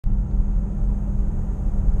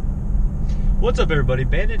What's up, everybody?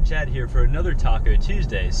 Bandit Chad here for another Taco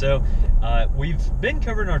Tuesday. So we've been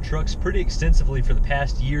covering our trucks pretty extensively for the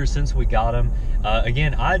past year since we got them.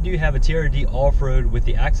 Again, I do have a TRD off-road with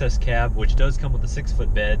the access cab, which does come with a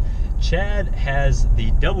 6-foot bed. Chad has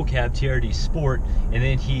the double cab TRD Sport, and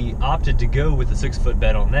then he opted to go with the 6-foot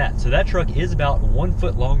bed on that. So that truck is about 1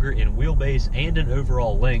 foot longer in wheelbase and in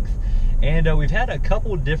overall length. And we've had a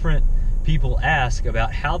couple different people ask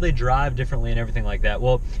about how they drive differently and everything like that.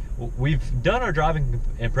 Well, we've done our driving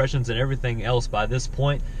impressions and everything else by this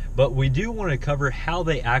point, but we do want to cover how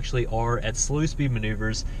they actually are at slow speed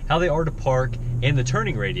maneuvers, how they are to park, and the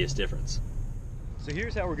turning radius difference. So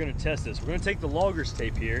here's how we're going to test this. We're going to take the logger's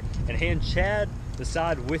tape here and hand Chad the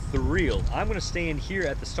side with the reel. I'm going to stand here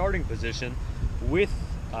at the starting position with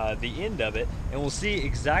the end of it, and we'll see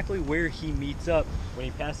exactly where he meets up when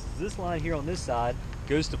he passes this line here on this side,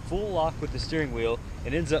 goes to full lock with the steering wheel,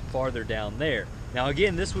 and ends up farther down there. Now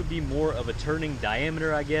again, this would be more of a turning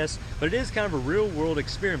diameter, I guess, but it is kind of a real world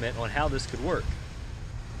experiment on how this could work.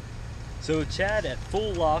 So Chad at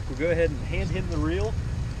full lock, we'll go ahead and hand him the reel,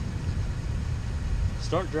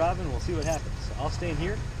 start driving, and we'll see what happens. So I'll stand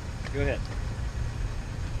here, go ahead.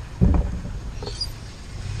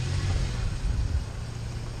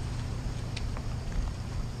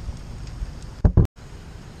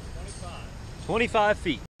 25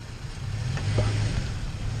 feet.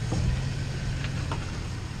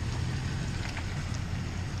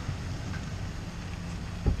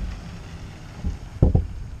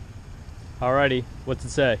 Alrighty, what's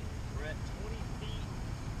it say? We're at 20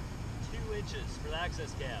 feet 2 inches for the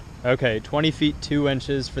access cab. Okay, 20 feet 2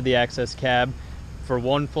 inches for the access cab for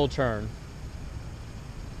 1 full turn.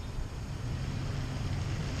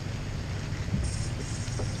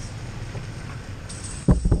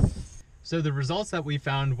 So the results that we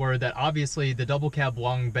found were that obviously the double cab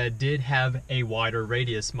long bed did have a wider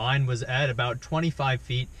radius. Mine was at about 25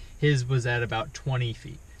 feet, his was at about 20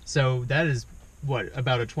 feet. So that is, what,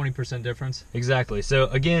 about a 20% difference? Exactly. So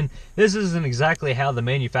again, this isn't exactly how the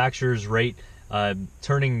manufacturers rate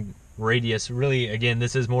turning radius. Really, again,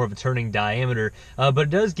 this is more of a turning diameter, but it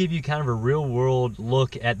does give you kind of a real world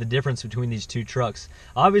look at the difference between these two trucks.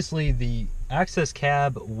 Obviously, the access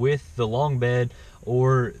cab with the long bed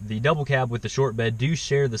or the double cab with the short bed do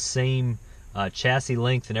share the same chassis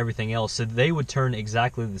length and everything else, so they would turn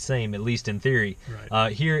exactly the same, at least in theory.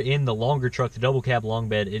 Right. Here in the longer truck, the double cab long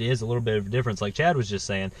bed, it is a little bit of a difference, like Chad was just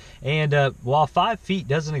saying. And while 5 feet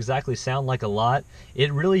doesn't exactly sound like a lot,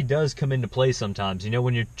 it really does come into play sometimes. You know,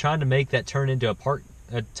 when you're trying to make that turn into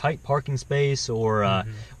a tight parking space, or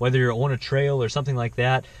whether you're on a trail or something like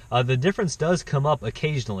that, the difference does come up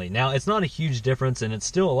occasionally. Now, it's not a huge difference, and it's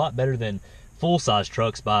still a lot better than full-size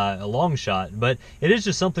trucks by a long shot, but it is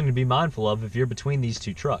just something to be mindful of if you're between these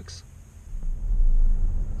two trucks.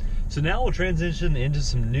 So now we'll transition into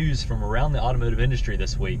some news from around the automotive industry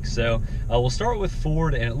this week. So we'll start with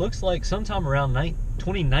Ford, and it looks like sometime around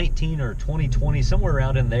 2019 or 2020, somewhere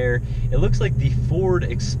around in there, it looks like the Ford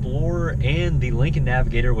Explorer and the Lincoln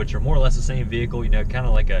Navigator, which are more or less the same vehicle, you know, kind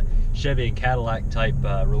of like a Chevy and Cadillac type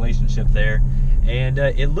relationship there. And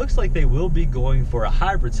it looks like they will be going for a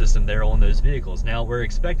hybrid system there on those vehicles. Now, we're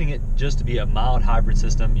expecting it just to be a mild hybrid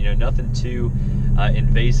system, you know, nothing too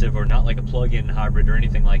invasive, or not like a plug-in hybrid or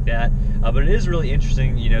anything like that. But it is really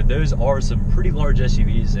interesting. You know, those are some pretty large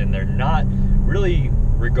SUVs, and they're not really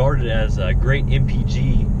regarded as great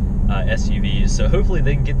MPG SUVs. So hopefully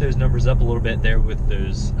they can get those numbers up a little bit there with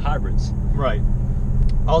those hybrids. Right.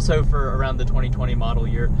 Also, for around the 2020 model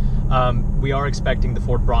year, we are expecting the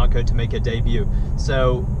Ford Bronco to make a debut.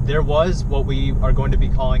 So there was what we are going to be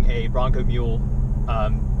calling a Bronco Mule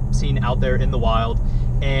seen out there in the wild,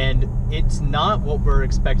 and it's not what we're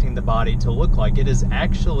expecting the body to look like. It is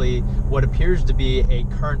actually what appears to be a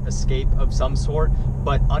current escape of some sort,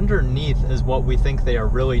 but underneath is what we think they are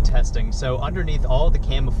really testing. So underneath all the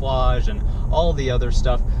camouflage and all the other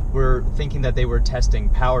stuff, we're thinking that they were testing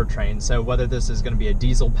powertrain. So whether this is going to be a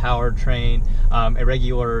diesel powertrain, a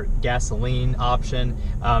regular gasoline option,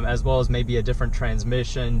 as well as maybe a different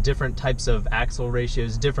transmission, different types of axle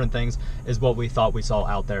ratios, different things, is what we thought we saw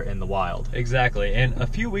out there in the wild. Exactly. And a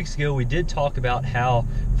few weeks ago we did talk about how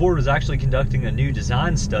Ford was actually conducting a new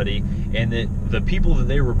design study, and that the people that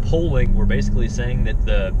they were polling were basically saying that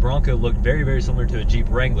the Bronco looked very, very similar to a Jeep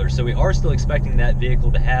Wrangler. So we are still expecting that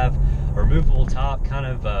vehicle to have a removable top, kind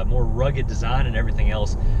of more rugged design and everything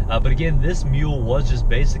else. But again, this Mule was just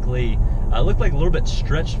basically looked like a little bit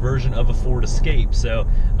stretched version of a Ford Escape. So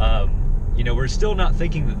you know, we're still not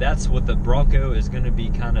thinking that that's what the Bronco is going to be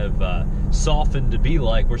kind of softened to be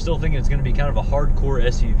like. We're still thinking it's going to be kind of a hardcore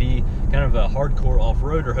SUV, kind of a hardcore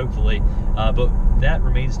off-roader, hopefully, but that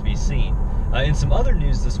remains to be seen. In some other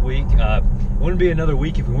news this week, it wouldn't be another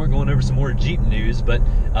week if we weren't going over some more Jeep news, but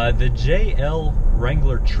the JL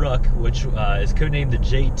Wrangler truck, which is codenamed the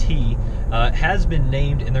JT, has been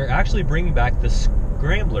named, and they're actually bringing back the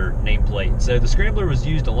Scrambler nameplate. So the Scrambler was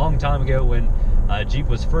used a long time ago when Jeep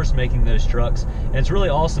was first making those trucks, and it's really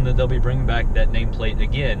awesome that they'll be bringing back that nameplate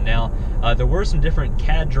again. Now, there were some different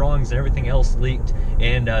CAD drawings and everything else leaked,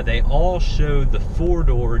 and they all showed the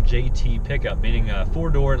 4-door JT pickup, meaning a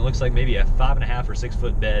 4-door, and it looks like maybe a 5.5 or 6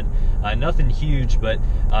 foot bed. Nothing huge, but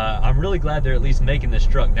I'm really glad they're at least making this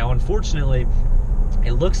truck. Now, unfortunately,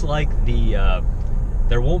 it looks like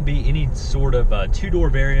there won't be any sort of 2-door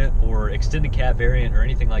variant or extended cab variant or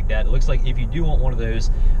anything like that. It looks like if you do want one of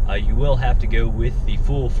those, you will have to go with the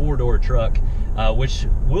full 4-door truck, which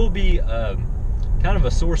will be kind of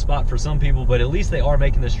a sore spot for some people, but at least they are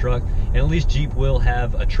making this truck, and at least Jeep will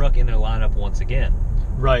have a truck in their lineup once again.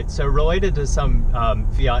 Right, so related to some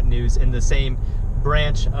Fiat news in the same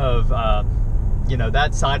branch of,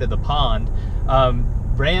 that side of the pond,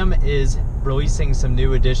 Ram is releasing some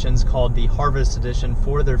new editions called the Harvest Edition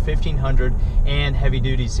for their 1500 and Heavy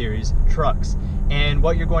Duty Series trucks. And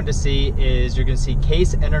what you're going to see is you're going to see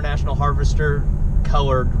Case International Harvester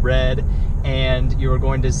colored red, and you're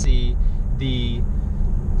going to see the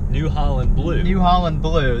New Holland Blue. New Holland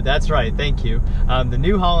Blue, that's right, thank you. The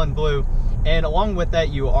New Holland Blue. And along with that,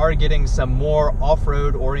 you are getting some more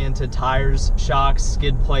off-road oriented tires, shocks,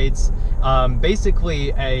 skid plates, basically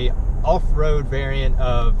a off-road variant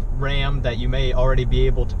of Ram that you may already be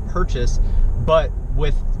able to purchase, but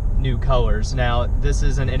with new colors. Now, this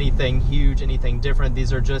isn't anything huge, anything different.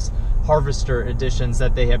 These are just Harvester editions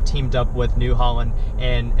that they have teamed up with New Holland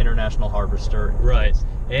and International Harvester. Right,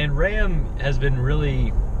 and Ram has been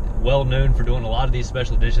really well known for doing a lot of these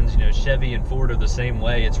special editions. Chevy and Ford are the same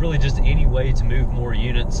way. It's really just any way to move more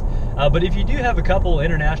units. But if you do have a couple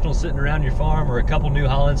Internationals sitting around your farm or a couple New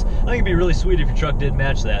Hollands, I think it'd be really sweet if your truck did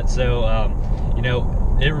match that. So,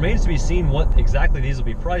 it remains to be seen what exactly these will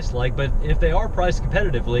be priced like, but if they are priced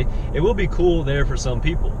competitively, it will be cool there for some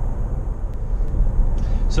people.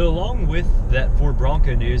 So along with that Ford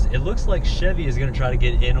Bronco news, it looks like Chevy is going to try to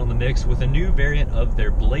get in on the mix with a new variant of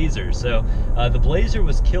their Blazer. So the Blazer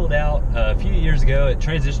was killed out a few years ago. It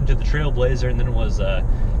transitioned to the Trailblazer, and then it was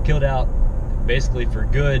killed out basically for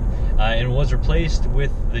good, and was replaced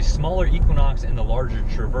with the smaller Equinox and the larger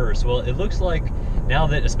Traverse. Well, it looks like now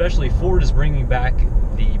that especially Ford is bringing back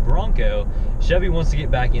the Bronco, Chevy wants to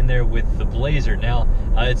get back in there with the Blazer. Now,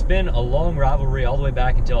 it's been a long rivalry all the way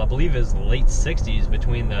back until I believe it was the late 60s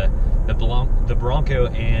between the Bronco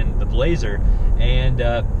and the Blazer, and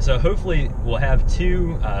so hopefully we'll have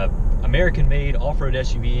two American-made off-road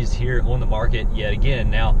SUVs here on the market yet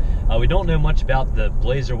again. Now, we don't know much about the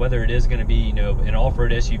Blazer, whether it is going to be, an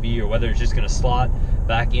off-road SUV or whether it's just going to slot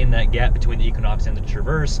back in that gap between the Equinox and the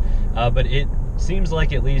Traverse. But it seems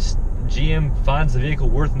like at least GM finds the vehicle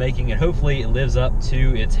worth making, and hopefully it lives up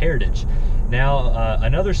to its heritage. Now,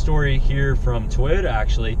 another story here from Toyota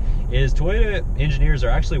actually is Toyota engineers are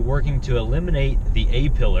actually working to eliminate the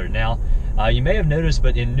A-pillar. Now, you may have noticed,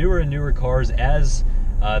 but in newer and newer cars, as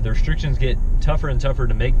the restrictions get tougher and tougher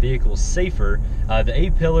to make vehicles safer, the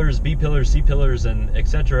A-pillars, B-pillars, C-pillars, and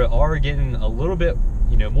etc. are getting a little bit,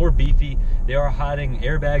 more beefy. They are hiding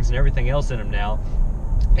airbags and everything else in them now.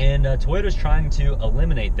 And Toyota's trying to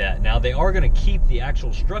eliminate that. Now, they are going to keep the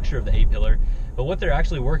actual structure of the A-pillar, but what they're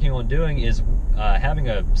actually working on doing is having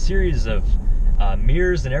a series of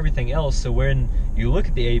mirrors and everything else, so when you look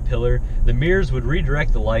at the A-pillar, the mirrors would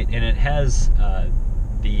redirect the light, and it has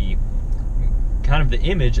the kind of the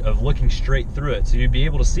image of looking straight through it, so you'd be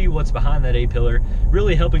able to see what's behind that A-pillar,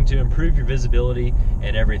 really helping to improve your visibility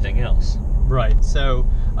and everything else. Right, so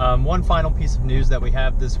one final piece of news that we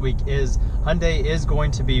have this week is Hyundai is going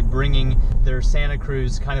to be bringing their Santa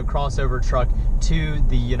Cruz kind of crossover truck to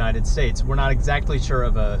the United States. We're not exactly sure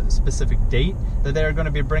of a specific date that they're going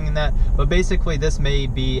to be bringing that, but basically this may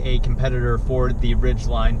be a competitor for the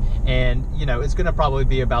Ridgeline, and it's going to probably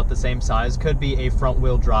be about the same size. Could be a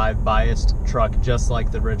front-wheel drive biased truck just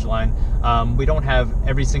like the Ridgeline. We don't have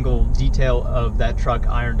every single detail of that truck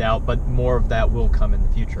ironed out, but more of that will come in the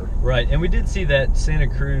future. Right, and we did see that Santa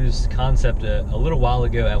Cruz concept a little while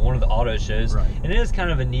ago at one of the auto shows, right. And it is kind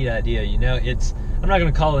of a neat idea. I'm not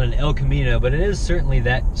going to call it an El Camino, but it is certainly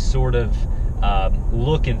that sort of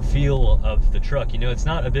look and feel of the truck. It's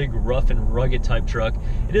not a big rough and rugged type truck.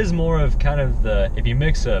 It is more of kind of if you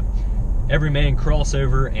mix a everyman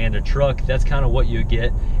crossover and a truck, that's kind of what you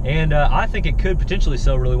get. And I think it could potentially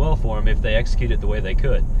sell really well for them if they execute it the way they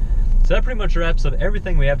could. So that pretty much wraps up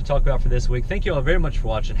everything we have to talk about for this week. Thank you all very much for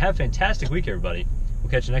watching. Have a fantastic week, everybody. We'll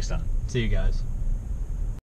catch you next time. See you guys.